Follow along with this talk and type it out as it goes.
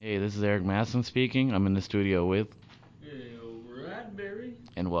Hey, this is Eric Masson speaking. I'm in the studio with, Hey, Radberry.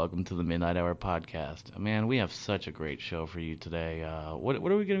 and welcome to the Midnight Hour podcast. Man, we have such a great show for you today. What are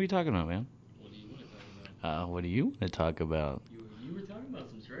we going to be talking about, man? What do you want to talk about? What do you want to talk about? You were talking about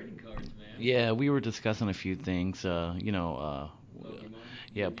some trading cards, man. Yeah, we were discussing a few things. Pokemon,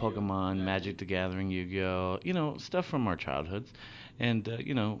 Yeah, Yu-Gi-Oh, Pokemon, Magic. Magic the Gathering, Yu-Gi-Oh, stuff from our childhoods. And,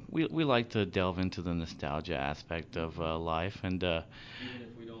 we like to delve into the nostalgia aspect of Mm-hmm. life. And, Even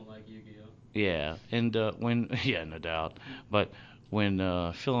if we don't like Yu-Gi-Oh. Yeah, and yeah, no doubt. But when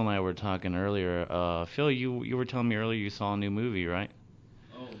Phil and I were talking earlier, Phil, you were telling me earlier you saw a new movie, right?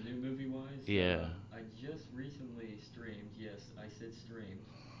 Oh, new movie wise, Yeah, I just recently streamed. Yes, I said streamed.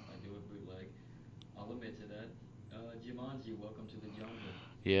 I do a bootleg. I'll admit to that. Jumanji, Welcome to the Jungle.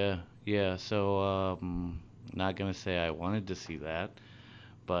 yeah, yeah. So, not gonna say I wanted to see that,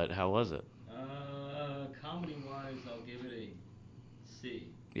 but how was it? Comedy wise, I'll give it a C.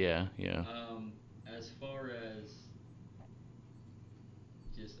 Yeah, yeah, As far as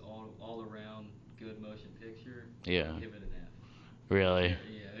just all around good motion picture, I yeah. give it an F. Really?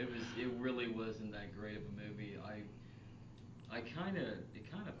 Yeah, it really wasn't that great of a movie. I kind of it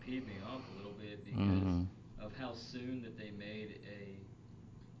kind of peeved me off a little bit because Mm-hmm. of how soon that they made a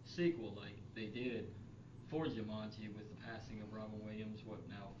sequel like they did for Jumanji with the passing of Robin Williams. What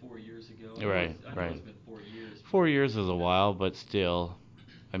now? 4 years ago. Right, I know right. it's been 4 years, but 4 years is a you know, while, but still,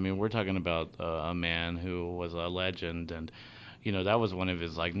 I mean, we're talking about a man who was a legend, and that was one of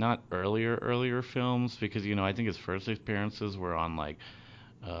his like not earlier films because I think his first appearances were on like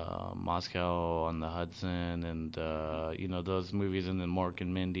Moscow on the Hudson and mhm. those movies, and then Mork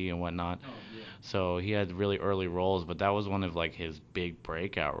and Mindy and whatnot. Oh yeah. So he had really early roles, but that was one of like his big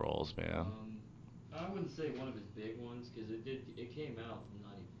breakout roles, man. Um, I wouldn't say one of his big ones because it came out in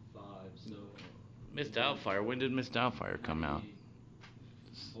 '95, so Miss what Doubtfire. When did Miss Doubtfire come out?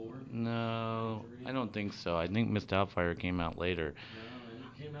 '94, No, I '93? don't think so. I think Miss Doubtfire came out later. No, man,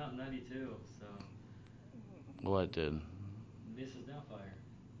 it came out in '92. So What did? Mrs. Doubtfire,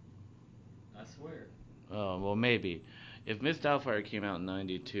 I swear. Oh, well, maybe. If Miss Doubtfire came out in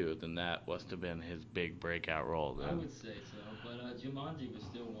 '92, then that must have been his big breakout role I then. would say so, but Jumanji was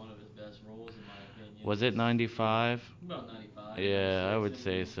still one of his best roles in my opinion. Was it Just yeah, 95? about '95, Yeah, I '96 would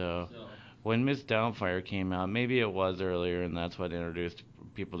say even. so. So When Miss Doubtfire came out, maybe it was earlier, and that's what introduced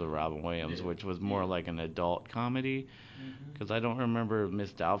people to Robin Williams, yeah, which was more yeah. like an adult comedy. Mhm. Because I don't remember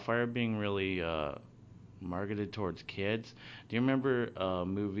Miss Doubtfire being really marketed towards kids. Do you remember a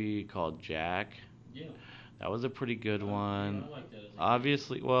movie called Jack? Yeah. That was a pretty good Yeah, one. I like that as a kid.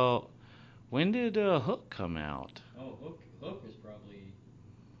 Obviously, well, when did Hook come out? Oh, Hook was probably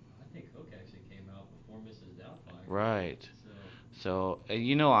I think Hook actually came out before Mrs. Doubtfire. Right. So,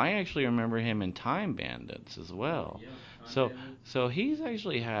 So, I actually remember him in Time Bandits as oh well. yeah, Time So, Bandits, so he's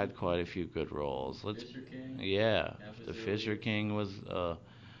actually had quite a few good roles. Fisher King, Yeah, that was the Fisher earlier. King was,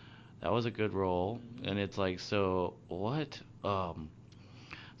 that was a good role. Mhm. And it's like, so what?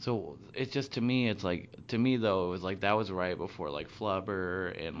 So it's just to me, it's like to me though, it was like that was right before like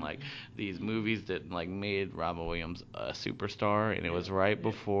Flubber and like Mhm. these Mhm. movies that like made Robin Williams a superstar, and it Yeah. was right Yeah.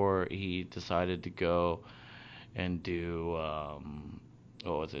 before he decided to go and do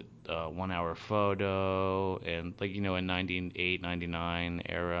what was it, 1 Hour Photo, and like in 98 99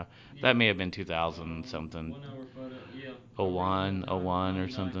 era, that Yeah. may have been 2000 something, 1 hour photo. Yeah. oh Original 01, oh time 01 or 99,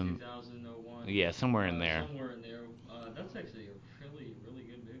 something, 2000, 01. yeah, somewhere in there. Somewhere in there. That's actually a really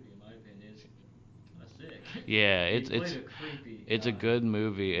good movie in my opinion. It's kind of sick. Yeah, He it's played it's a creepy it's a guy. good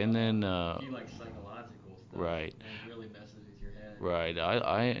movie. And then If you like psychological stuff, right. and it really messes with your head. Right,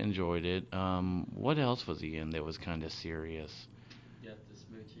 I enjoyed it. What else was he in that was kind of serious? Death to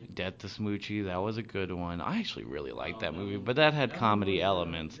Smoochie. Death to Smoochie, that was a good one. I actually really liked Oh, that movie, but that had that one comedy was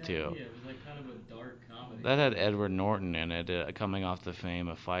elements too. yeah, it was like kind of a dark comedy. That had Edward Norton in it, coming off the fame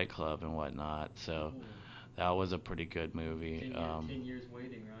of Fight Club and whatnot. So Oh, that was a pretty good movie. 10 years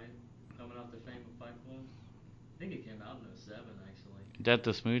waiting, right? Coming off the fame of Fight Club. I think it came out in '07 actually. Death to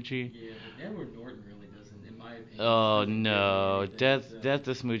Smoochie. Yeah, but Edward Norton really doesn't, in my opinion, just Oh doesn't give me no, anything. So Death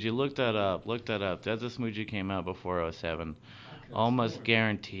to Smoochie. Look that up. Look that up. Death to Smoochie came out before '07. I could have Almost sworn.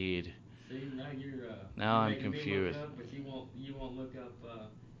 guaranteed. See, now Now you're I'm making me look confused. up, but you won't look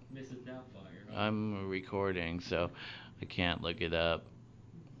up Mrs. Doubtfire, huh? I'm recording, so I can't look it up.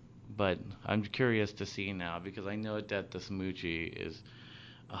 But I'm curious to see now because I know that the Smoochie is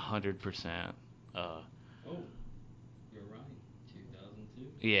 100%. Uh, Oh, you're right.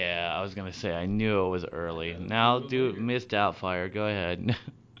 2002. yeah, I was gonna say I knew it was I early. gotta Now do it do later. Missed Outfire. Go ahead,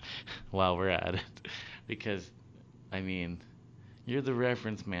 while we're at it, because I mean you're the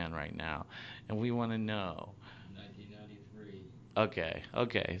reference man right now, and we want to know. 1993. Okay,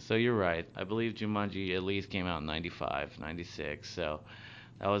 okay. So you're right. I believe Jumanji at least came out in 95, 96. So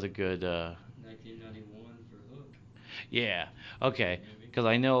that was a good 1991 for Hook. yeah. Good Okay. movie. Cuz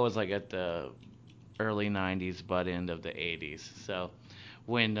I know it was like at the early 90s but end of the 80s. So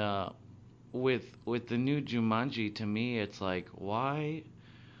when with the new Jumanji to me it's like why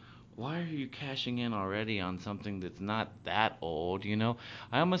are you cashing in already on something that's not that old, you know?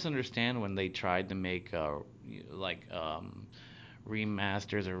 I almost understand when they tried to make like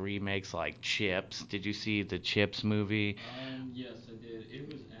remasters or remakes like Chips. Did you see the Chips movie? Yes, I did. It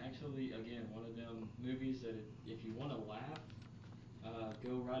was actually again one of them movies that if you want to laugh,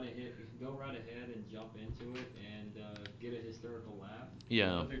 go right ahead and jump into it and get a hysterical laugh. But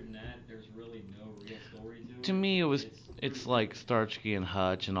Yeah. other than that, there's really no real story to To it. me, It's pretty it's like stupid. Starsky and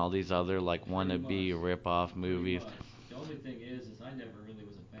Hutch and all these other like Pretty much, wannabe rip-off pretty movies. much. The only thing is I never really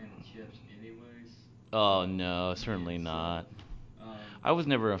was a fan of Chips, anyways. Oh So no, yeah, certainly so not. um, I was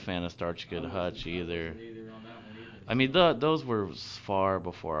never a fan of Starsky and Hutch I either. wasn't either on that one either. I mean, So those were far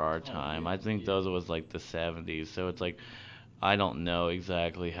before our oh time. yeah, I think yeah. those was like the 70s. So it's like Mhm. I don't know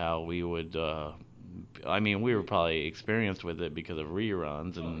exactly how we would. I mean, we were We probably experienced with it because of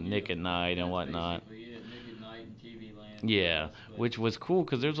reruns oh and yeah, Nick at Night and that's whatnot. basically it. Nick at Night and TV Land for Yeah, us, but which was cool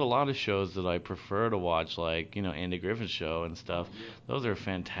because there's a lot of shows that I prefer to watch, like Andy Griffith Show and oh stuff. yeah, Those are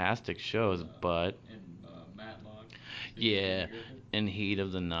fantastic and shows, but Matlock. Speaking of Andy yeah, Griffith, and Heat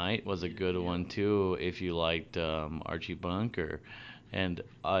of the Night was a good yep. one too if you liked Archie Bunker. And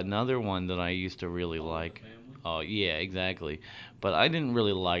another one that I used to really All in the like. Family. Oh yeah, exactly. But I didn't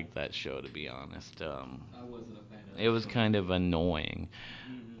really like that show to be honest. I wasn't a fan of It that was show kind either. of annoying.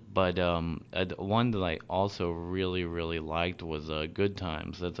 Hmm. But one that I also really really liked was Good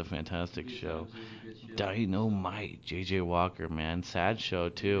Times. That's a fantastic Good show. Times is a good show. So Dynamite, J.J. Walker, man, sad show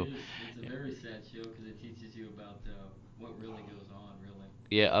it too. is. It's a very sad show because it teaches you about what really goes on, really.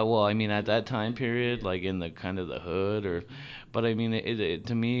 Yeah, well, I mean, at that time And period, yeah. like in the kind of the hood, or, Hmm. but I mean,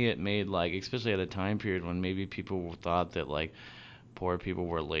 to me, it made like, especially at a time period when maybe people thought that like poor people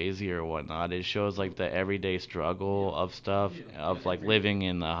were lazy or whatnot. It shows Oh like the everyday struggle yeah, of stuff, yeah. of like Every. living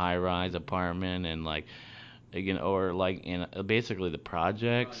in the high-rise Hmm. apartment and like, or like in basically the The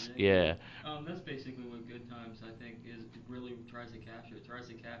projects. project, yeah. Yeah, That's basically what Good Times I think is it really tries to capture. It tries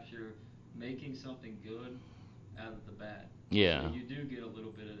to capture making something good out of the bad. So yeah. you do get a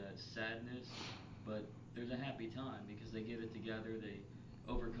little bit of that sadness, but there's a happy time because they get it together. They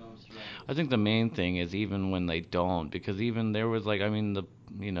overcome I struggles. think the main thing is even when they don't, because even there was like, I mean,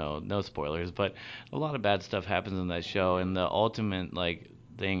 no spoilers, but a lot of bad stuff happens in that Oh show, yeah. and the ultimate like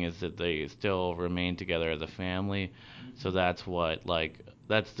thing is that they still remain together as a family. So Mhm.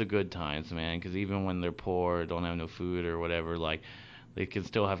 that's the good times, man. Because even when they're poor, don't have no food or whatever, like they can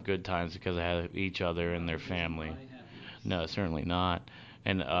still have good times because they have each other and Right. their It doesn't family. buy happiness, No, certainly not.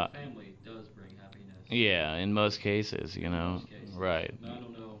 And but family does bring happiness. yeah, in most cases, In most cases. right. Now, I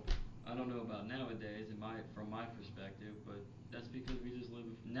don't know. I don't know about nowadays, from my perspective, but that's because we just live.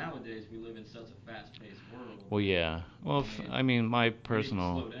 Nowadays, we live in such a fast-paced world Well, that yeah. Well, I mean, I mean, my we need to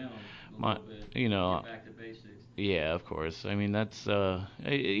personal, slow down a my, little bit you and know, get back to basics. yeah, of course. I mean, that's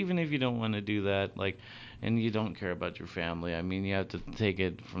even if you don't want to do that, like, and you don't care about your family. I mean, you have to take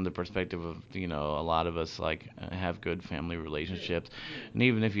it from the perspective of, a lot of us like have good family Yeah, relationships, yeah. and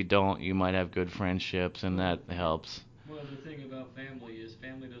even if you don't, you might have good friendships, and Well, that helps. well, the thing about family is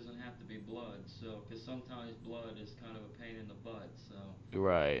family doesn't have to be blood. So, because sometimes blood is kind of a pain in the butt. So,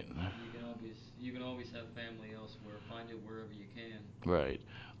 Right, you can always have family elsewhere. Find it wherever you can. right.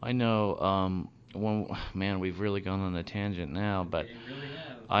 I know. When man, we've really gone on a tangent now, but It really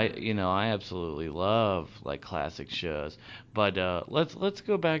have. I absolutely love like classic shows. But let's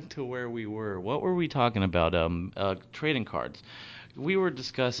go back to where we were. What were we talking about? Trading cards. We were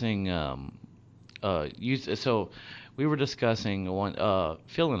discussing so we were discussing one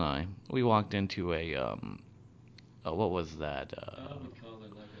Phil and I. We walked into a what was that? I would call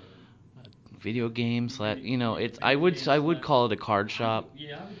it like a Video game slash. yeah, It's video game I would slash. call it a card shop. I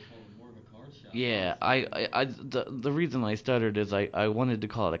would call it more of a card shop, Yeah, honestly. I mean, the reason I stuttered is I wanted to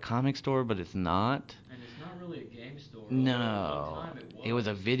call it a comic store, but it's not. and it's not really a game store, although at one No, time it it was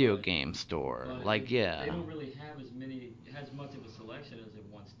a was, video game store. but Like, they yeah. don't really have as much of a selection as it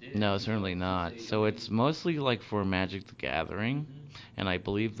once did. No, certainly So since not. they, I So mean, it's mostly like for Magic the Gathering, hmm and I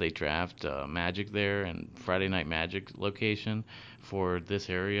believe they draft Magic there and Friday Night Magic location for this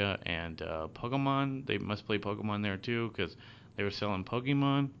area and Pokemon. They must play Pokemon there too because they were selling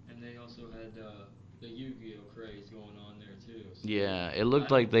Pokemon. and they also had the Yu-Gi-Oh craze going on there too. So Yeah, it I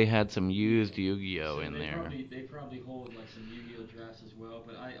looked like don't, they had some yeah. used Yu-Gi-Oh So in there. they probably hold like some Yu-Gi-Oh drafts as well,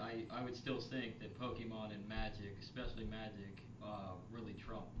 but I would still think that Pokemon and Magic, especially Magic, really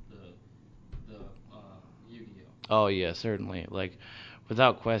trump the Yu-Gi-Oh. Oh yeah, certainly. Like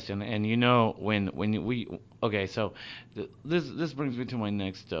without question. And when we okay, so this brings me to my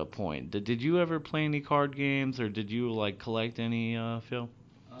next point. Did you ever play any card games or did you like collect any Phil?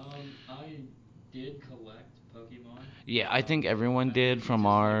 I did collect Pokemon. Yeah, I think everyone I mean, did from just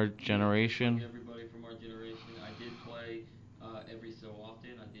like our yeah, just like generation. everybody from our generation. I did play every so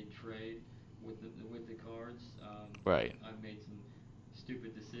often. I did trade with the cards. Right. I've made some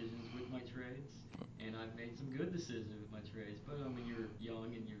stupid decisions with my trades, and I've made some good decisions with my trades. But I mean, you're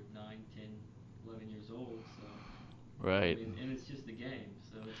young and you're 9, 10, 11 years old, so I Right. mean, and it's just a game,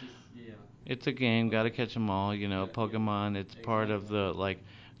 so it's just yeah. It's a game, got But to catch 'em all, yeah, Pokemon, it's part of exactly. the like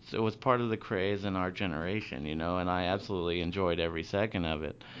so it was part of the craze in our generation, and I Yep. absolutely enjoyed every second of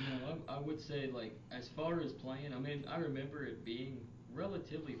it. And no, I would say like as far as playing, I mean, I remember it being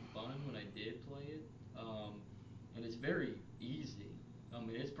relatively fun when I did play it, and it's very easy. I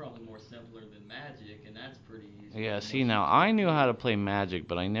mean, it's probably more simpler than Magic, and that's pretty easy Yeah, for see most now users I to knew how do. to play Magic,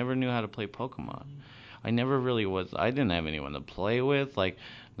 but I never knew how to play Pokemon. Mhm. I never really was. I didn't have anyone to play with. Like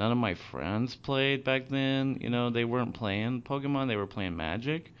none of my friends played back then. Mhm. They weren't playing Pokemon. They were playing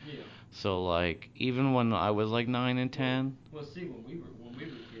Magic. Yeah. So like even when I was like 9 and Well, 10, well, see, when we were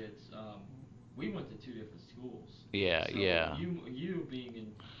kids, we went to two different schools. yeah, So yeah. you being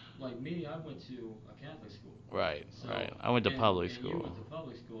in like me, I went to a Catholic school. Right, right. So I went to public and you school. went to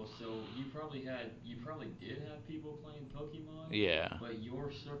public school, so you probably did have people playing Pokemon, Yeah. but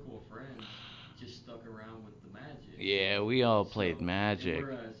your circle of friends just stuck around with the Magic. Yeah, we all played So and Magic.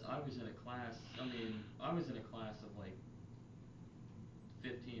 whereas I was in a class, I mean, I was in a class of like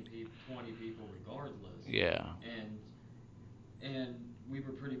 15 people, 20 people regardless, Yeah. and we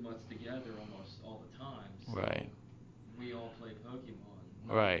were pretty much together almost all the time. Right. So we all played Pokemon.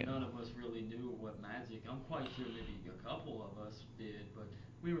 Right. None of us really knew what Magic. I'm quite sure maybe a couple of us did, but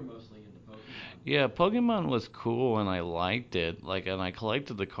we were mostly into Pokemon. Yeah, Pokemon was cool and I liked it. Like, and I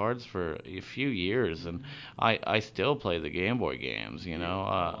collected the cards for a few years, and Mhm. I still play the Game Boy games. Yeah.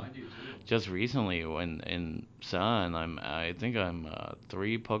 Oh, I do too. Just recently, when in Sun, I think I'm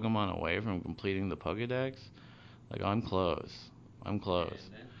 3 Pokemon away from completing the Pokédex. Like, I'm close. I'm close.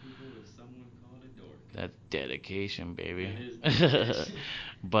 And that people is someone called a dork. That's dedication, baby. That is dedication.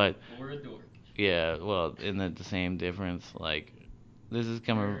 But Or a dork. yeah, well, isn't it the same difference? Like, this is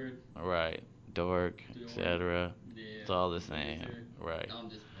coming Nerd. right, dork, Dork. etc. It's Yeah. all the same, Loser. right? I'm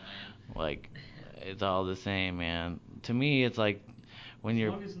just playing. Like, it's all the same, man. To me, it's like when As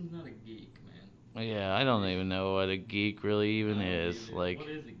you're, long as it's not a geek, man. yeah, I don't even know what a geek really even I don't is. either. What Like,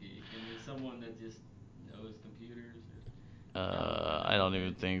 is a geek? I mean, someone that just knows computers, or I don't I know, don't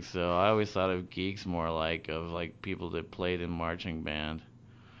even man. think so. I always thought of geeks more like of like people that played in marching band.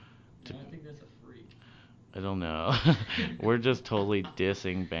 To, No, I think that's a freak. I don't know. We're just totally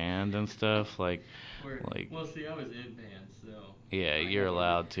dissing band and stuff. Where, Like, well, see, I was in band, so yeah, I you're have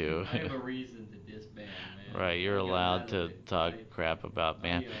allowed to. I have a reason to disband, man. Right, you're I got allowed out of to it. talk crap about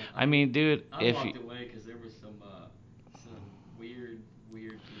band. I I mean, dude, I if you, walked away because there was some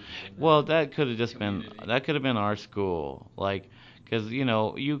weird people in well, that that could have just been community. that could have been our school. Like, 'cause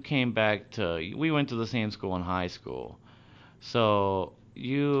you came back to we went to the same school in high school. So,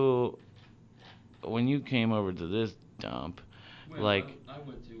 you when you came over to this dump, Well, like, I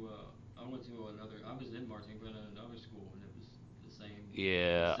went to another. I was in marching band at another school, and it was the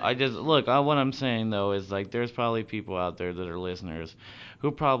yeah, I same just look. issue. What I'm saying though is like, there's probably people out there that are listeners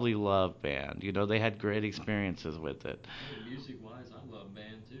who probably love band. They had great experiences with it. Hey, music wise, I love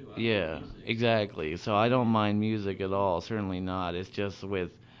band too. I love Yeah, music, so exactly. So I I don't mean, mind music at mhm, all. Certainly not. It's just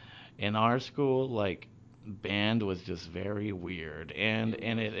with in our school, like band was just very weird, and it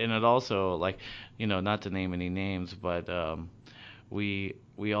and was. it and it also like, not to name any names, but we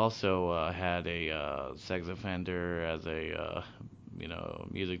also had a sex offender as a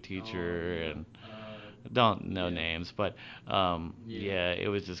music Oh teacher, yeah, and don't know yeah, names, but yeah. yeah, it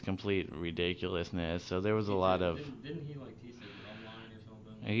was just complete ridiculousness. So there was a He lot took of didn't he like teach the drum line or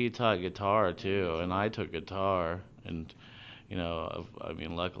something? he taught guitar And too, and I guitar. took guitar, and I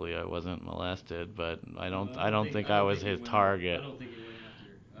mean, luckily I wasn't molested, but I don't think I I don't was think he his went out. I target. don't think he went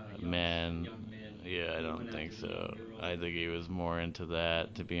after Men, young men. yeah, I He don't went think after the so. young I girls. think he was more into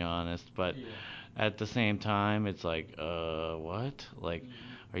that, to Mhm. be honest. But Yeah. at the same time, it's like, what? Like,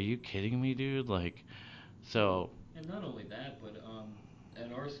 Mhm. are you kidding me, dude? Like, Well, so, and not only that, but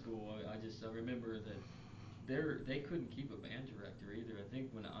at our school, I remember that they couldn't keep a band director either. I think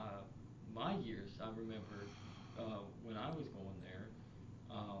when my years, I remember when I was going there.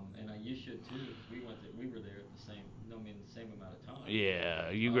 And you should too, because we were there at the same, I mean, the same amount of time. Yeah,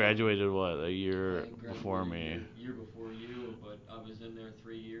 you Um, graduated what, a year I before graduated me year before you, but I was in there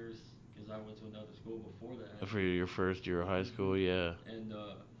 3 years because I went to another school before that. for your first year of high Hmm. school. Yeah, And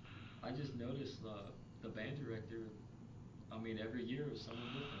I just noticed the band director. I mean, every year was someone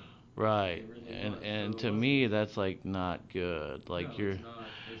different. right. It really And was. and So it to wasn't. me, that's like not good. Like No, it's not.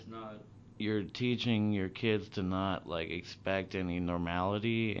 It's not. you're teaching your kids to not like expect any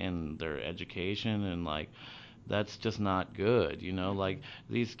normality in their education, and like that's just not good, Hmm. like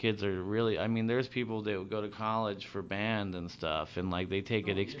these kids are really, I mean, there's people that would go to college for band and stuff, and like they take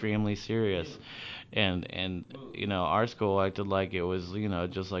it Oh yeah, extremely serious, yeah. and Well, our school acted like it was,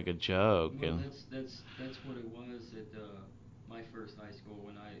 just like a joke. well, And that's what it was at my first high school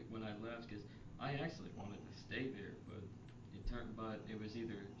when I left because I actually wanted to stay there, but it was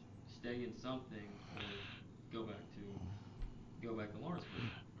either stay in something or go back to go back to Lawrenceburg.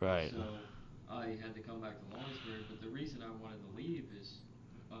 right, So I had to come back to Lawrenceburg. But the reason I wanted to leave is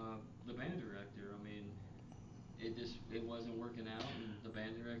the band director. I mean, it wasn't working out, and the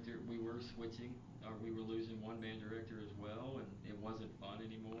band director we were switching, or we were losing one band director as well, and it wasn't fun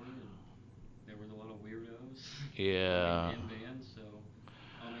anymore, and there was a lot of weirdos. I mean, yeah, in bands. So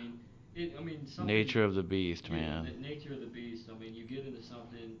I mean, I mean something. nature of the beast, Yeah, man. the nature of the beast. I mean, you get into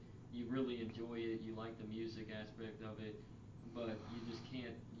something, you really enjoy it, you like the music aspect of it, but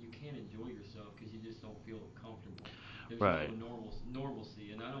you can't enjoy yourself because you just don't feel comfortable. There's no Right.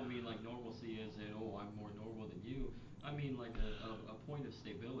 normalcy, and I don't mean like normalcy as in oh I'm more normal than you. I mean like a point of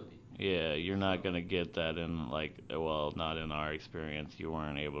stability. Yeah, you're not So gonna get that in, like, well, not in our experience. You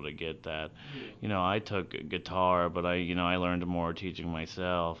weren't able to get that. yeah. I took guitar, but I learned more teaching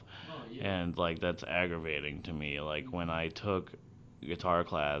myself, Oh yeah. and like that's aggravating to me. Like when Mhm. I took guitar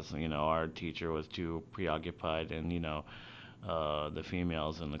class, our teacher was too preoccupied in, the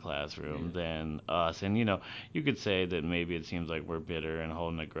females in the classroom Yeah. than us. And you could say that maybe it seems like we're bitter and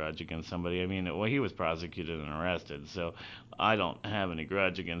holding a grudge against somebody. I mean, well, he was prosecuted and arrested, so I don't have any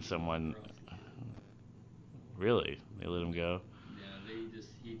grudge against Not someone. prosecuted. Really, they let him No. go. No, they just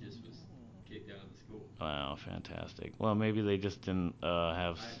he just was kicked out of the school. Wow, fantastic. Well, maybe they just didn't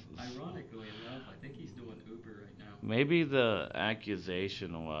have. Ironically enough, I think he's doing Uber right now. Maybe the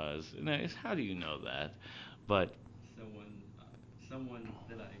accusation was. No, how do you know that? But Someone, someone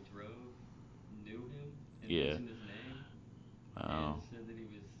that I drove knew him and yeah, mentioned his name and wow, said that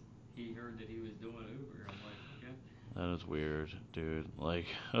he heard that he was doing Uber. I'm like, okay. that is weird, dude. Like,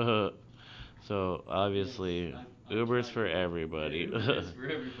 so Yes, obviously, I've Uber's tried for to. Yeah, everybody. Uber is for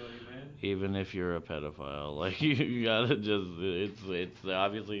everybody, man. Even if you're a pedophile, like you gotta just, it's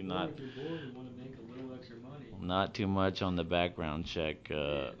obviously Or not if you're bored and want to make a little extra money. not too much on the background check. Yeah.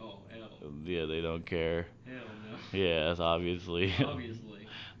 Oh hell, Yeah, they don't care. hell no. Yes, obviously. Obviously.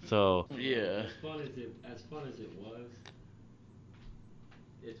 So So yeah, as fun as it was,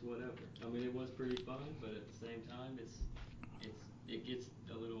 it's whatever. I mean, it was pretty fun, but at the same time, it gets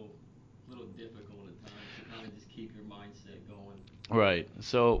a little difficult at times to kind of just keep your mindset going. right.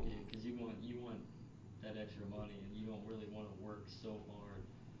 So Yeah, because you want that extra money, and you don't really want to work so hard.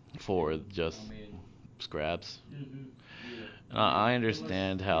 for And I just mean, scraps. yeah. I I mean, unless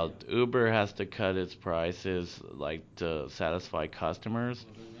understand how yeah. Uber has to cut its prices like to satisfy customers.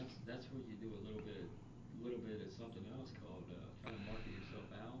 Well, then that's where you do a little bit of something else called trying to market yourself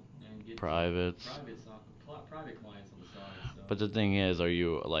out and get some Privates. private clients on the side. So But the thing is, are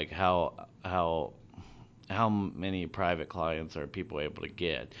you like how many private clients are people able to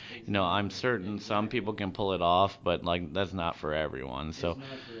get? I'm exactly, certain some people exactly. can pull it off, but like that's not for everyone. It's So not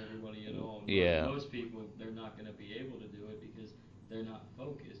for everybody at all. yeah, Most people they're not going to be able to do it because they're not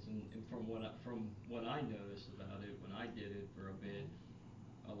focused. And from what I noticed about it when I did it for a bit,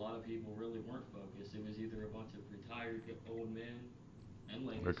 a lot of people really weren't focused. It was either a bunch of retired old men and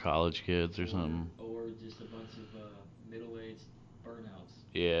or ladies, college kids or something. or just a bunch of middle-aged burnouts.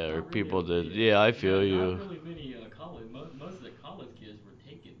 Yeah, or Not really, people that, yeah, yeah, I feel not you. really many college. Most of the college kids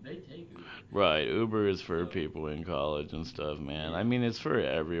they take Uber. Right, Uber is for So people in college and stuff, man. I yeah. mean, it's for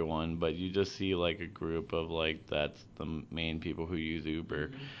everyone, but you just see like a group of like that's the main people who use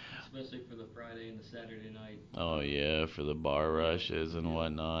Uber. Especially for the Friday and the Saturday night. Oh yeah, for the bar Yeah, rushes and yeah.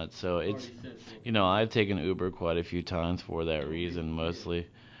 whatnot. So Party it's, Central. I've taken Uber quite a few times for that Oh really? reason Yeah, mostly.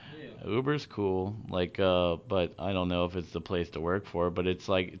 yeah. Uber's cool, like, but I don't know if it's the place to work for. But it's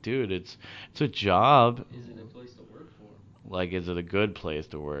like, dude, it's a job. Is it a place to work for? Like, is it a good place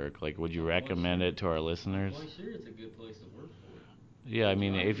to work? Like, would you I'm quite recommend sure. it to our I'm listeners? quite sure it's a good place to work for. Yeah, I The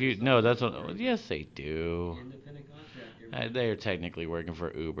mean, if you drivers no, are that's working what. for Well, Uber. yes, they do. Independent contractor, man. They're technically working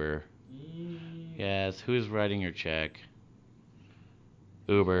for Uber. Mm, Yes, who's writing your check?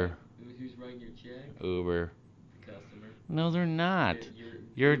 Uber, Who's writing your check? Uber. The customer. No, they're not. Your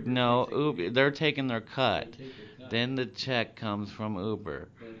You're Uber no takes a Uber. They're taking their they cut. take their cut. Then the check comes from Uber.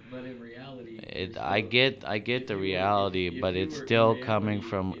 But in reality, you're It, still I get if the you were reality, if but you it's were in still coming reality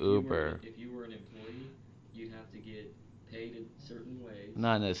from Uber. if you were an employee, you'd have to get paid in certain ways.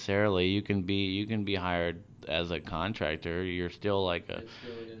 Not necessarily. You can be hired as a contractor. You're still like a That's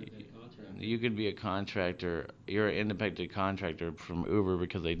still an independent contractor. you could be a contractor. You're an independent contractor from Uber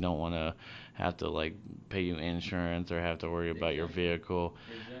because they don't want to have to like pay you insurance or have to worry about your Exactly. vehicle.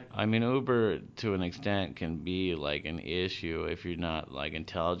 I Exactly. mean, Uber to an extent can be like an issue if you're not like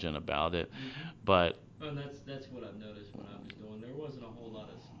intelligent about it. Mhm. But And that's what I've noticed when I was doing. There wasn't a whole lot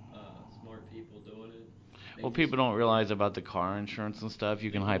of smart people doing it. They what just people don't realize about the car insurance and stuff, you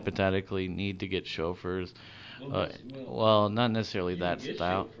they can don't. hypothetically need to get chauffeurs. Well, Uh, that's well. well, not necessarily You can that get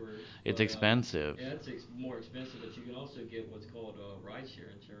style. chauffeurs, It's but expensive. yeah, it's more expensive. But you can also get what's called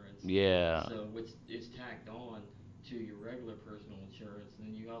rideshare insurance, Yeah, so which is tacked on to your regular personal insurance. And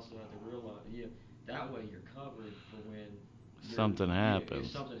then you also have to realize, yeah, that way you're covered for when you're something yeah, if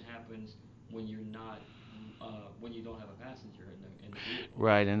happens. something happens when you're not when you don't have a passenger in the vehicle.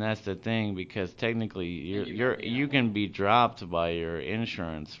 Right, and that's the thing because technically And you gotta be at you can home. be dropped by your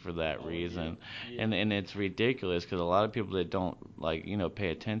insurance for that Oh yeah, reason, yeah. and it's ridiculous because a lot of people that don't like pay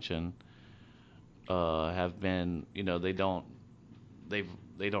attention have been they've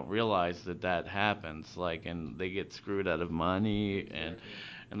they don't realize that that happens like and they get screwed out of money Exactly.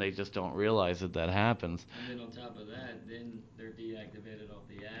 and they just don't realize that that happens. And then on top of that, then they're deactivated off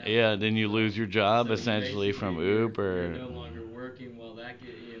the app. Yeah, then you So lose your job so you essentially basically from you're Uber. no longer working while that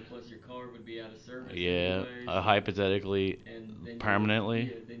get yeah, plus your car would be out of service Yeah, anyways hypothetically and then you're permanently.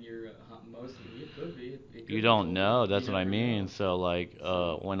 yeah, then you're mostly it could be it You could be don't total. know. You That's what I never mean. know. So like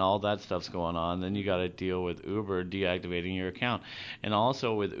So when all that stuff's going on, then you got mhm. to deal with Uber deactivating your account. And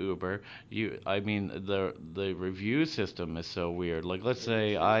also with Uber, you I mean the review system is so weird. Like let's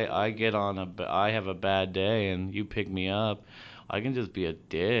say It's I crazy. get on I have a bad day and you pick me up, I can just be a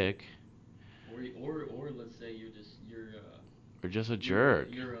dick Or let's say or just a jerk.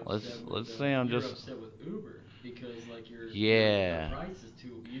 you're upset with Let's say I'm just Uber because like your the yeah. price is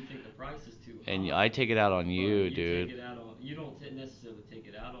too you think the price is too And high, I take it out on but you, you take dude. it out on you don't necessarily take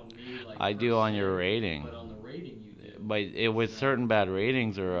it out on me like I per do on your se, rating. but on the rating you do. But with So certain bad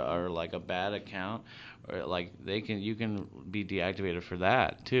ratings mhm. or like a bad account or like they can you can be deactivated for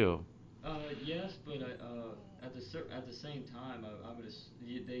that too. Yes, but at the same time, I would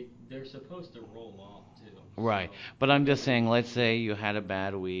they're supposed to roll off too. Right. So But I'm even just though saying, you let's yeah, say you had a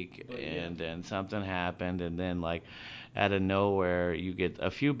bad week but yeah, and then something happened and then like out of nowhere you get a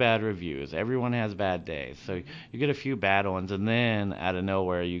few bad reviews. Everyone has bad days. So mhm, you get a few bad ones and then out of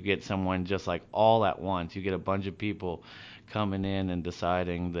nowhere you get someone just like all at once. You get a bunch of people coming in and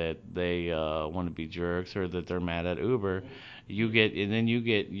deciding that they want to be jerks or that they're mad at Uber. or You yeah, get and then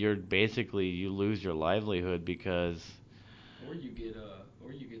you're basically you lose your livelihood because or you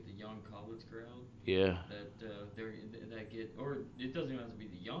get the young college crowd yeah, that that get or it doesn't have to be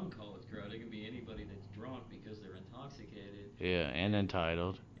the young college crowd. It can be anybody that's drunk because they're intoxicated yeah, and and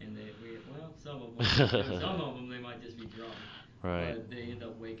entitled. well some of them they might just be drunk, Right. but they end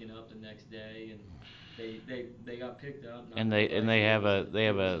up waking up the next day and they got picked up not And realizing they it have was a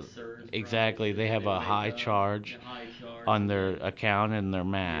a surge price exactly and they then have they a wake high up charge the high charge on and their then account and they're yeah,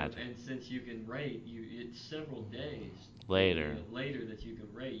 mad and since you can rate, it's several days later. later that you can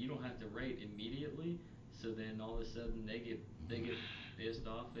rate. You don't have to rate immediately. So then all of a sudden they get pissed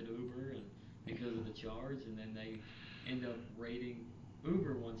off at Uber and because of the charge, and then they end up rating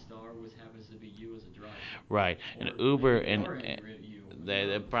Uber 1 star, which happens to be you as a driver, Right. And or Uber maybe they and are angry at you. Who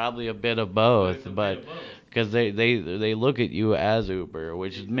they're knows? probably a bit of But both, it's a bit but of both. because they look at you as Uber,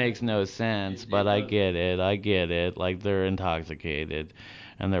 which makes Exactly. no sense. But It I doesn't. get it. I get it. Like they're intoxicated,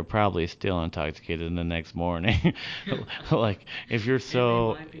 and they're probably still intoxicated the next morning. Like And they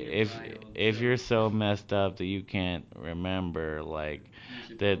might be entitled. if So you're so messed up that you can't remember like you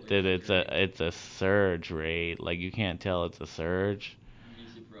should that probably not drink. it's a surge rate. Like you can't tell it's a surge. You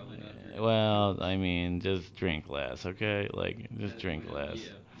should probably not drink. Well, I mean, just drink less, okay? Like, just drink Well, less.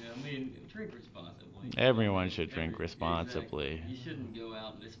 yeah. Yeah, I mean, drink responsibly. I Everyone mean, should drink exactly. responsibly. You shouldn't go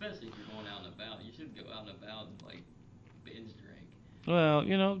out, and especially if you're going out and about, you shouldn't go out and about and like binge drink. Well,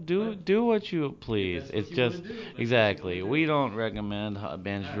 But do what you if please. that's It's what you want just to do, that's what you want to exactly. We do. don't recommend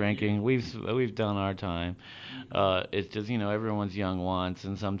binge Yeah. drinking. We've done our time. Mhm. It's just everyone's young once,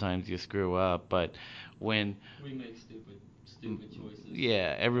 and sometimes you screw up. But when We make stupid choices.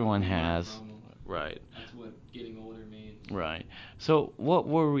 yeah, everyone We learn has from them. right. That's what getting older means. Right. So what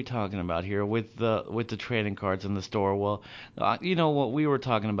were we talking about here with the trading cards in the store? Well, you know what we were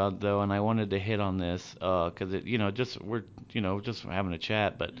talking about though, and I wanted to hit on this 'cause it, just we're, just having a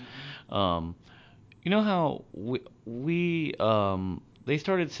chat, but Mm-hmm. um, you know how we they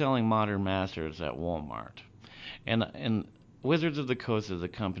started selling Modern Masters at Walmart, and Wizards of the Coast is a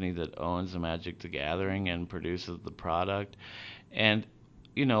company that owns the Magic the Gathering and produces the product. And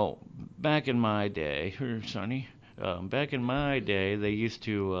you know, back in my day, Sonny, back in my day, they used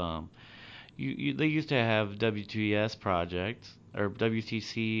to they used to have WTS projects or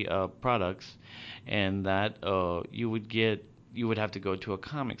WTC products, and that you would have to go to a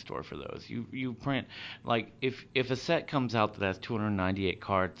comic store for those. You print like if a set comes out that has 298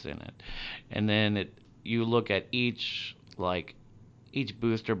 cards in it, and then it you look at each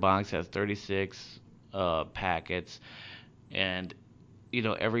booster box has 36 packets, and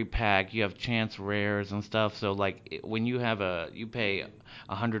every pack you have chance rares and stuff. So like when you pay Yeah.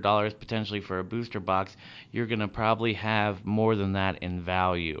 $100 potentially for a booster box, you're gonna probably have more than that in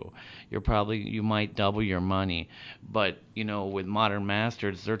value. You might double your money. But with Modern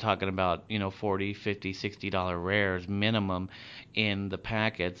Masters, they're talking about 40, 50, $60 rares minimum in the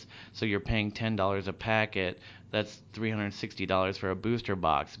packets. So you're paying $10 a packet. That's $360 for a booster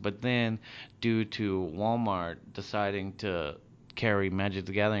box. But then, due to Walmart deciding to carry Magic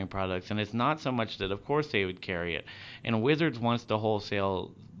the Gathering products, and it's not so much that of course they would carry it. And Wizards wants to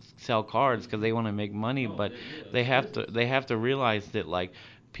wholesale sell cards because Mm-hmm. they want to make money, Oh, but yeah, it's a business. they have to realize that like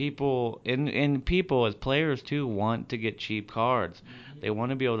people as players too want to get cheap cards. Mm-hmm. They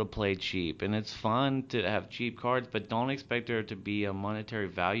want to be able to play cheap, and it's fun to have cheap cards, but don't expect there to be a monetary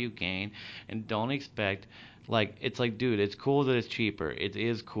value gain, and don't expect like it's like, dude, it's cool that it's cheaper. It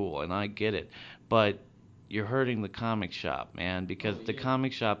is cool, and I get it, but you're hurting the comic shop, man, because Oh, the yeah.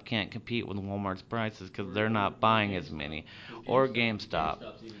 comic shop can't compete with Walmart's prices because they're Or not or buying as GameStop, many, because or GameStop.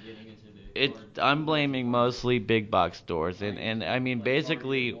 GameStop's even getting into the It's I'm Magic blaming market. mostly big box stores, I and am too. I mean Like Target,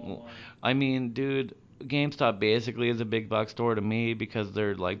 basically, Walmart. I mean, dude, GameStop basically is a big box store to me because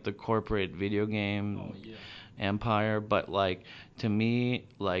they're like the corporate video Oh game yeah. empire, but like to me,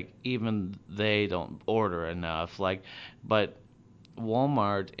 like even they don't order enough, like, but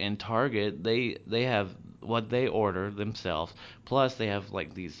Walmart and Target, they have what they order themselves. Plus, they have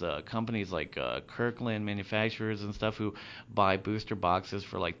like these companies like Kirkland manufacturers and stuff who buy booster boxes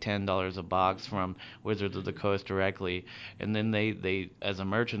for like $10 a box Mhm. from Wizards of the Mhm. Coast directly, and then they as a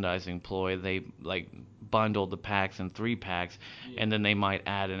merchandising ploy they like bundle the packs in 3 packs, Yeah. and then they might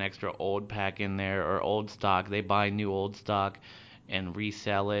add an extra old pack in there or old stock. They buy new old stock and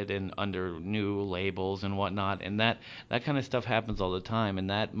resell it and under new labels and whatnot, and that kind of stuff happens all the time, and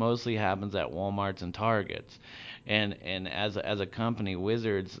that mostly happens at Walmarts and Targets. And as a company,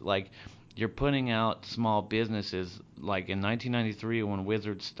 Wizards, like, you're putting out small businesses like in 1993 when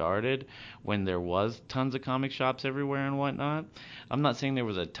Wizards started, when there was tons of comic shops everywhere and whatnot. I'm not saying there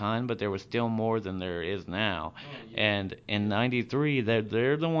was a ton, but there was still more than there is now. Oh yeah. And in Yeah. 93,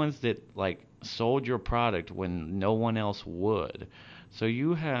 they're the ones that like sold your product when no one else would. So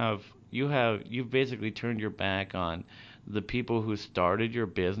you've basically turned your back on the people who started your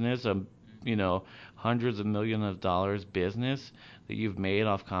business, you Mhm. know, hundreds of millions of dollars business that you've made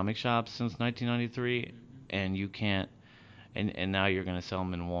off comic shops since 1993, Mhm. and you can't, and now you're gonna sell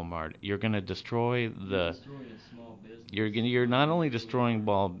them in Walmart. You're gonna destroy You're the destroying small business. you're not You only really destroying are.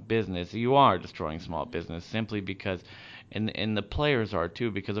 small business, you are destroying small Mhm. business simply because, and the players are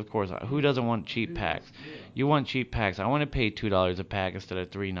too, because of course, who Yeah. doesn't want cheap Who does? packs? Yeah. You want cheap packs. I want to pay $2 a pack instead of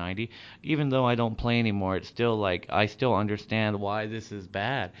 3.90. Even though I don't play anymore, it's still like I still understand why this is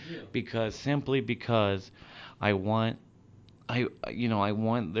bad, Yeah. because simply because I want I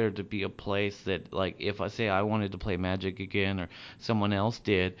want there to be a place that, like, if I say I wanted to play Magic again, or someone else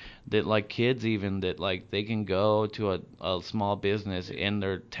did, that like kids even, that like they can go to a small business Yeah. in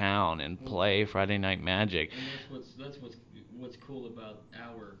their town and Well, play Friday Night Magic. and that's what's cool about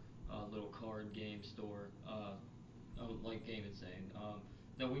our little card game store. Like Game is saying,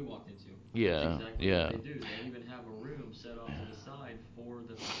 that we walked into. That's Yeah, exactly what yeah, they do. They even have a room set off to the side for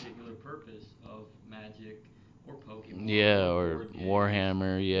the particular purpose of Magic or Pokemon yeah, or or board games,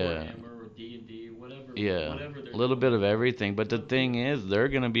 Warhammer, yeah. Warhammer or D&D, Yeah, whatever they're a little bit doing. of everything. But the Oh yeah. thing is, they're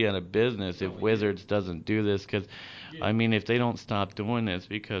going to be out of business if Oh yeah. Wizards doesn't do this. Because, Yeah. I mean, if they don't stop doing this,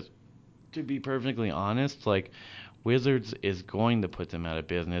 because to be perfectly honest, like, Wizards is going to put them out of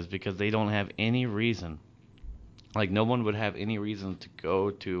business because they don't have any reason Like no one would have any reason to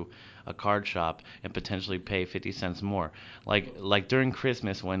go to a card shop and potentially pay 50 cents more. Oh, Like during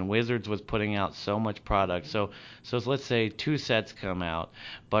Christmas when Wizards was putting out so much product. mhm, So let's say two sets come out,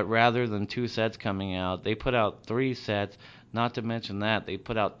 but rather than two sets coming out, they put out three sets. Not to mention that they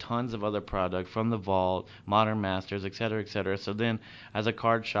put out tons of other product from the vault, Modern Masters, etc., etc. So then, as a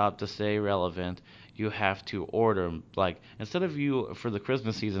card shop to stay relevant, you have to order like instead of you for the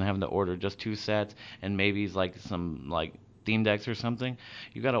Christmas season having to order just two sets and maybe like some like theme decks or something,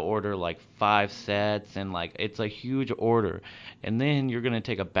 you got to order like five sets and like it's a huge order. And then you're going to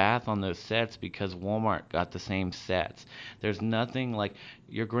take a bath on those sets because Walmart got the same sets. There's nothing like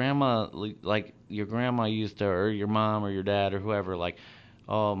your grandma used to or your mom or your dad or whoever like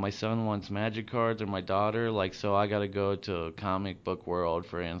oh, my son wants magic cards or my daughter, like, so I gotta go to Comic Book World,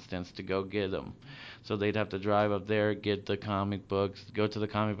 for instance, to go get them. mhm, So they'd have to drive up there, get the comic books, go to the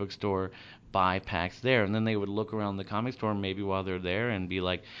comic book store, buy packs there, and then they would look around the comic store maybe while they're there and be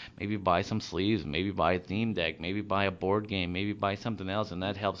like, maybe buy some sleeves, maybe buy a theme mhm, deck, maybe buy a board game, maybe buy something else, and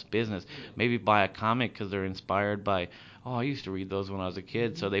that helps business. yeah, Maybe buy a comic because they're inspired by, oh, I used to read those when I was a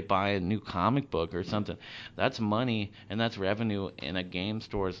kid, mhm, so they buy a new comic book or yeah. something. That's money and that's revenue in a game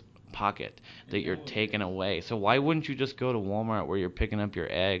store's pocket And that you're taking nowadays, away. So why wouldn't you just go to Walmart where you're picking up your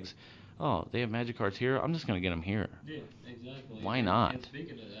eggs? Oh, they have magic cards here. I'm just gonna get them here. yeah, exactly. Why And not?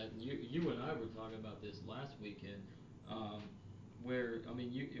 speaking of that, you and I were talking about this last weekend, um, where I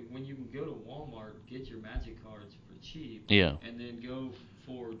mean, when you can go to Walmart, get your Magic cards for cheap, Yeah. and then go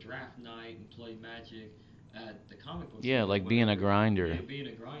for draft night and play Magic at the comic book Yeah, store or like being a whatever. grinder. Yeah, being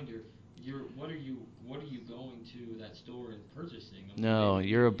a grinder. What are you going to that store and purchasing? I mean, No, maybe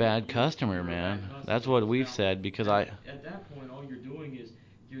you're a bad customer, you're a bad man. That's customer what because we've now said because at I at that point, all you're doing is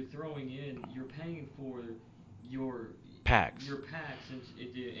you're paying for your packs. your packs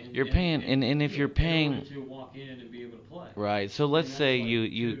You're paying and if yeah, you're in order paying to walk in and be able to play. right. So let's And that's say like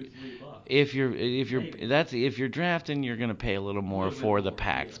you $2 $3, if you're maybe that's if you're drafting you're gonna pay a little a more little bit for the more. Yeah,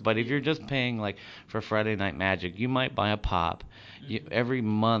 packs but if yeah. you're just paying like for Friday Night Magic you might buy a pop Mhm. every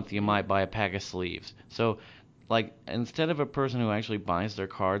month you Yeah, might buy a pack of sleeves so like instead of a person who actually buys their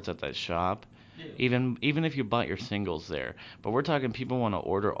cards at that shop yeah. even if you bought your singles there but we're talking people want to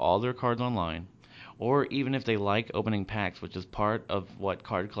order all their cards online or even if they like opening packs, which is part of what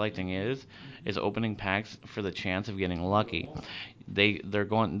card collecting Mhm. is Mhm. opening packs for the chance of getting You go to lucky. Walmart.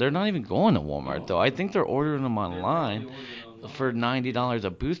 They're not even going to Walmart Oh though. I no, think they're ordering them they're probably online ordering for online too. Yeah. $90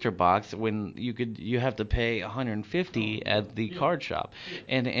 a booster box when you have to pay Oh 150 yeah, at the yeah, card shop. yeah.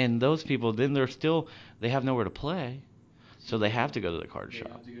 And those people then they have nowhere to play, So so they yeah, have to go to the card they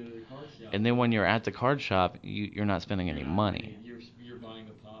shop. have to go to the card shop, And then and when you're at the card shop, you're not spending you're any not money. you're buying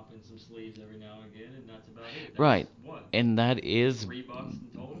a pop and some sleeves every now and again, and that's about it. That's Right. what And $3 in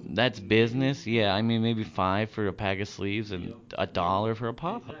total, that's maybe. business. Yeah, I mean maybe five for a pack of sleeves and Yep. a Yep. dollar for a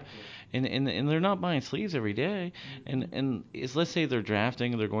pop. Exactly. And they're not buying sleeves every day. Mhm. And it's, let's say they're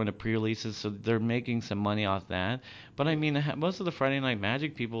drafting, they're going to pre-releases, so they're making some money off that. But I Yeah. mean, most of the Friday Night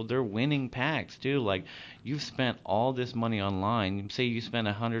Magic people, they're winning packs too. Like Mhm. you've spent all this money online. Say you spent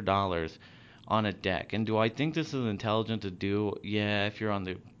 $100 on a deck. And do I think this is intelligent to do? Yeah, if you're on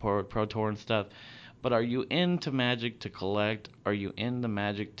the Pro Tour and stuff. But are you into Magic to collect? Are you into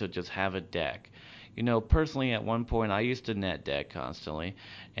Magic to just have a deck? You know, personally, at one point, I used to net deck constantly,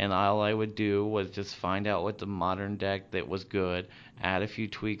 and all I would do was just find out what the modern deck that was good, add a few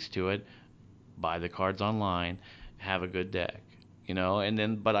tweaks to it, buy the cards online, have a good deck. You know, and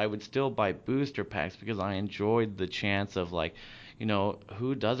then but I would still buy booster packs because I enjoyed the chance of like,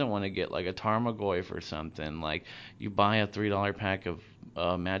 who doesn't want to get like a Tarmogoyf or something? Like you buy a $3 pack of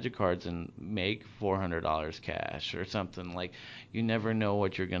Magic cards and make $400 cash or something. Like you Mhm. never know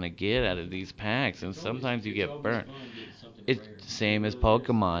what you're gonna get out of these packs, and It's always sometimes you it's get always burnt. fun getting something It's rare. It same as really is.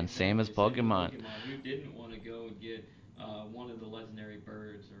 Pokemon, same as Exactly. Same as Pokemon. Pokemon. Who didn't want to go and get one of the legendary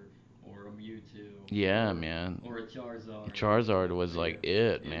birds or a Mewtwo Yeah, man. or a Charizard or Charizard was yeah. like it,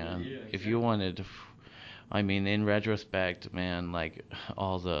 It was man. yeah, If you exactly. wanted, I mean, in retrospect, man, like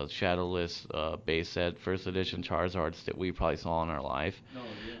all the Shadowless base set first edition Mhm. Charizards that we probably saw in our life, Oh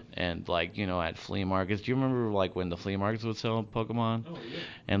yeah. and like at flea markets. Do you remember like when the flea markets would sell Pokemon? Oh yeah.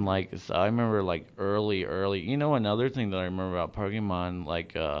 And Mhm. like I remember like early. Another thing that I remember about Pokemon,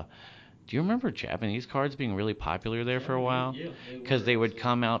 like do you remember Japanese cards being really popular there for a Japanese, while? yeah, they Because were they would actually.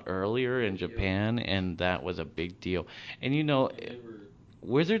 come out earlier in Yep. Japan, and that was a big deal. And And they were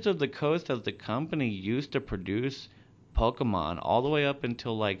Wizards of the Coast as the company used to produce Pokemon all the way up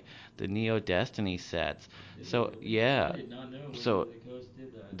until like the Neo Destiny sets. Did they So really? I yeah, did not know so Wizards of the Coast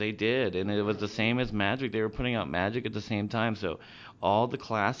did that. they did, and it was the Golly. same as Magic. They were putting out Magic at the same time. So all the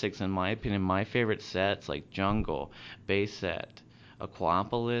classics, in my opinion, my favorite sets like Jungle, Base Set,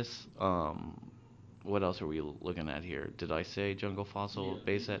 Aquapolis. What else are we looking at here? Did I say Jungle Fossil Yeah,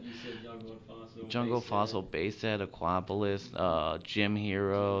 Base Set? you said Jungle and Fossil, Jungle base set, Fossil Base Set, Aquapolis, Gym Gym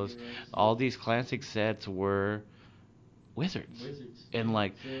Heroes. Heroes. All Yep. these classic sets were Wizards. Wizards. And Yeah.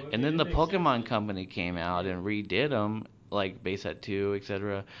 like, So I and mean, then it the makes sense Pokemon then. Company came out Yeah. and redid them, like Base Set 2,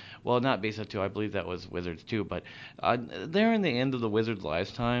 etc. Well, not Base Set 2, I believe that was Wizards 2, but there in the end of the Wizards'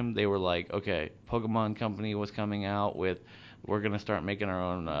 lifetime, they were like, okay, Pokemon Company was coming out with, we're gonna start making our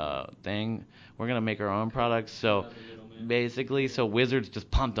own thing. We're gonna make our own products. Cut So out the middleman. basically, Yeah. so Wizards just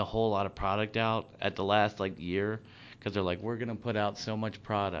pumped a whole lot of product out at the last like year because they're like, we're gonna put out so much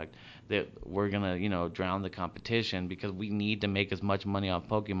product that we're gonna, drown the competition because we need to make as much money off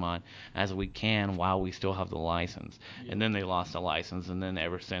Pokemon as we can while we still have the license. And Yeah. then they lost the license, and then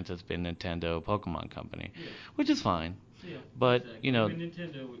ever since it's been Nintendo Pokemon Company, Yeah. which is fine. Yeah. But Exactly. I mean,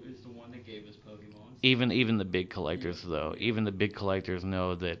 Nintendo is the one that gave us Pokemon, so even the big yeah. collectors though, Yeah. even the big collectors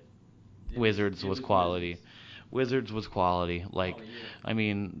know that It was Wizards it was was quality. Wizards. Wizards was quality. Oh Like, yeah. I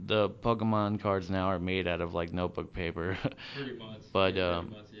mean, the Pokemon cards now are made out of like notebook paper. Pretty much. But It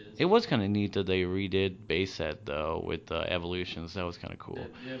pretty much is. it was kind of neat that they redid base set though with evolutions. That was kind of cool.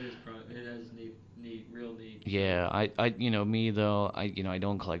 That is it is neat, real neat. So Yeah, me though, I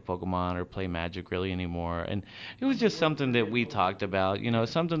don't collect Pokemon or play Magic really anymore, and it I was mean, just something we're that getting we older. talked about. Yeah.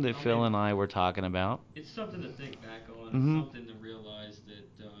 Something that I Phil mean, and I were talking about. it's something to think back on. It's Mhm. something to realize that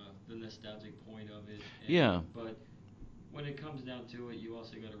the nostalgic point of it. And Yeah. but when it comes down to it, you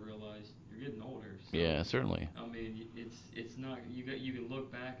also got to realize you're getting older. So Yeah, certainly. I mean, it's not you can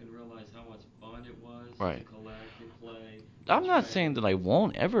look back and realize how much fun it was to Right. collect and play and I'm not saying trade. that I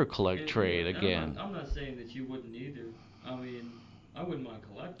won't ever collect And yeah, trade and again. I'm not saying that you wouldn't either. I mean, I wouldn't mind I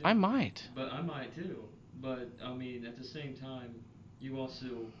collecting, might. but I might too. But I mean, at the same time, you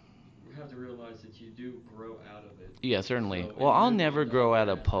also have to realize that you do grow out of it. Yeah, certainly. So Well, in I'll good never ones, grow other out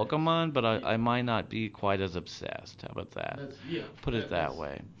of aspects. Pokemon, but Yeah, I might not be quite as obsessed. How about that? that's yeah. Put it that That's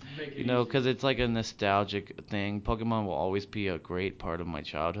way. make it easier. 'Cause it's like a nostalgic thing. Pokemon will always be a great part of my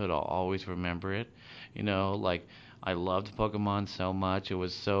childhood. I'll always remember it. Like I loved Pokemon so much. It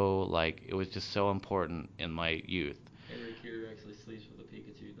was so like it was just so important in my youth. Eric here actually sleeps with a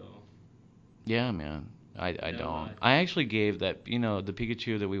Pikachu doll. Yeah, man. I No don't. lie. I actually gave that, the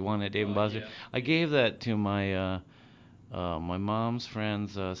Pikachu that we won at Dave and Oh Buster. yeah, I yeah. gave that to my mom's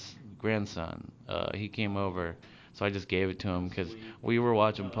friend's grandson. He came Oh, over, so I just gave it to him that's because sweet. we were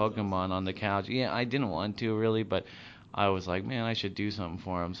watching Oh, that's awesome. Pokemon on the couch. Yeah, I didn't want to really, but I was like, man, I should do something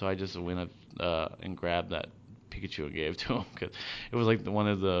for him. So I just went up and grabbed that Pikachu and gave to him because it was like one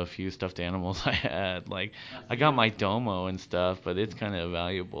of the few stuffed animals I had. Like I I see. got my Domo and stuff, but it's kind of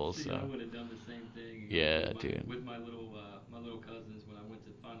valuable. See, I So would have done the same thing yeah, dude, with my little cousins when I went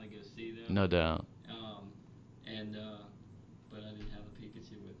to finally go see them. no doubt. Um, and but I didn't have a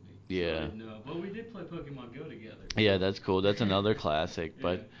Pikachu with me, so I Yeah. didn't know. But we did play Pokemon Go together, Yeah, so that's cool. That's another classic, yeah.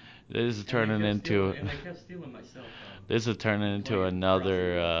 but this is turning into And they kept stealing my cell phone this is turning and into playing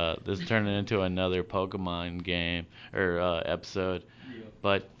Crossy another Road. Pokemon game or episode. Yeah.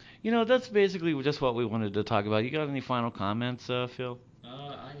 But that's basically just what we wanted to talk about. You got any final comments, Phil?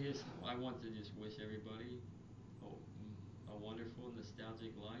 I want to just wish everybody a wonderful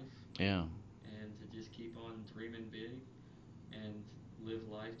nostalgic life Yeah. and to just keep on dreaming big and live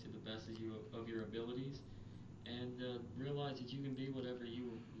life to the best of your abilities and realize that you can be whatever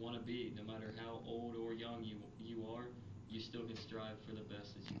you want to be no matter how old or young you are. You still can strive for the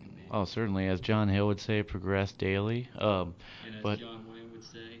best that you can be. Oh, certainly, as John Hill would say, progress daily. And as But John Wayne would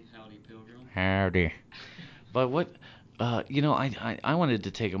say, howdy pilgrim. howdy. But what, I wanted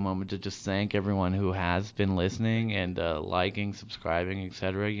to take a moment to just thank everyone who has been listening Thank you. and liking, subscribing,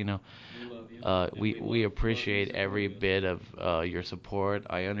 etc. We love you, and We love you appreciate every supporting us. bit of your support.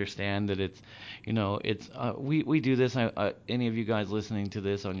 I understand that we do this. Any of you guys listening to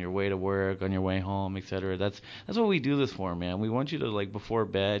this on your way to work, on your way home, etc. That's what we do this for, man. We want you to like before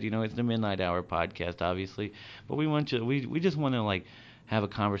bed. It's the Midnight Hour podcast, obviously, but we just want to like have a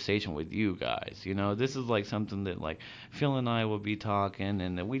conversation with you guys. This is like something that like Phil and I will be talking,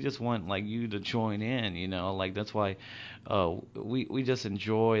 and we just want like you to join in. Like that's why we just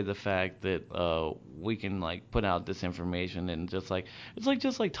enjoy the fact that we can like put out this information and just like it's like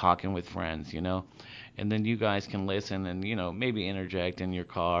just like talking with friends. And then you guys can listen and maybe interject in your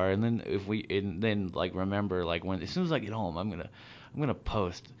car, and then if we and then like remember like when as soon as I get home I'm gonna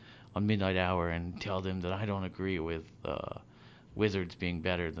post on Midnight Hour and tell them that I don't agree with Wizards being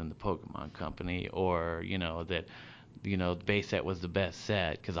better than the Pokemon Company, or that base set was the best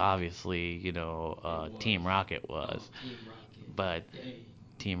set, because obviously It was. Team Rocket Oh, was, Team Rocket. but Dang.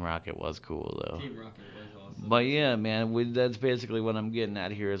 Team Rocket was cool though. Team Rocket was awesome. But That's yeah, true. man, that's basically what I'm getting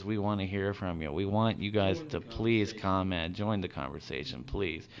at here is we want to hear from you. We want you guys Join the to please conversation. comment, join the conversation,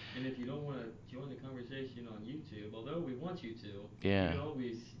 please. And if you don't want to join the conversation on YouTube, although we want you to, you Yeah. can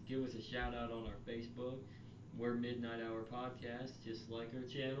always give us a shout out on our Facebook. We're Midnight Hour Podcast, just like our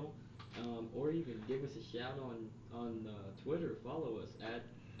channel. Or even give us a shout on Twitter. Follow us at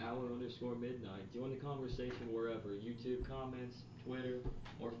hour_midnight. Join the conversation wherever YouTube comments, Twitter,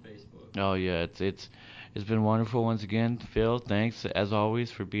 or Facebook. Oh yeah, it's been wonderful once again, Phil. Thanks as always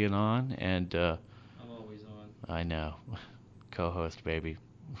for being on, and I'm always on. I know, co-host baby.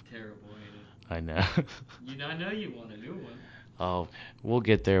 Terrible, ain't it? I know. I know you want a new one Oh, we'll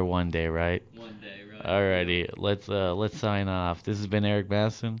get there one day, right? one day, right? Yep. Alrighty, let's sign off. This has been Eric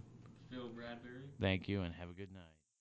Basson. Phil Bradbury. Thank you and have a good night.